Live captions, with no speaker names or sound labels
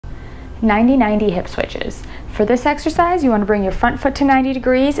90-90 hip switches. For this exercise, you want to bring your front foot to 90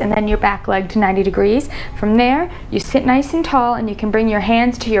 degrees and then your back leg to 90 degrees. From there, you sit nice and tall and you can bring your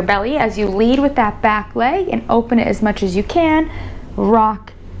hands to your belly as you lead with that back leg and open it as much as you can.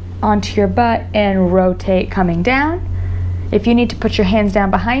 Rock onto your butt and rotate coming down. If you need to put your hands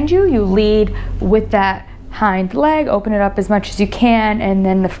down behind you, you lead with that hind leg, open it up as much as you can, and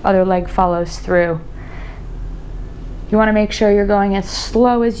then the other leg follows through. You want to make sure you're going as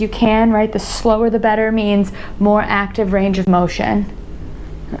slow as you can, right? The slower the better means more active range of motion.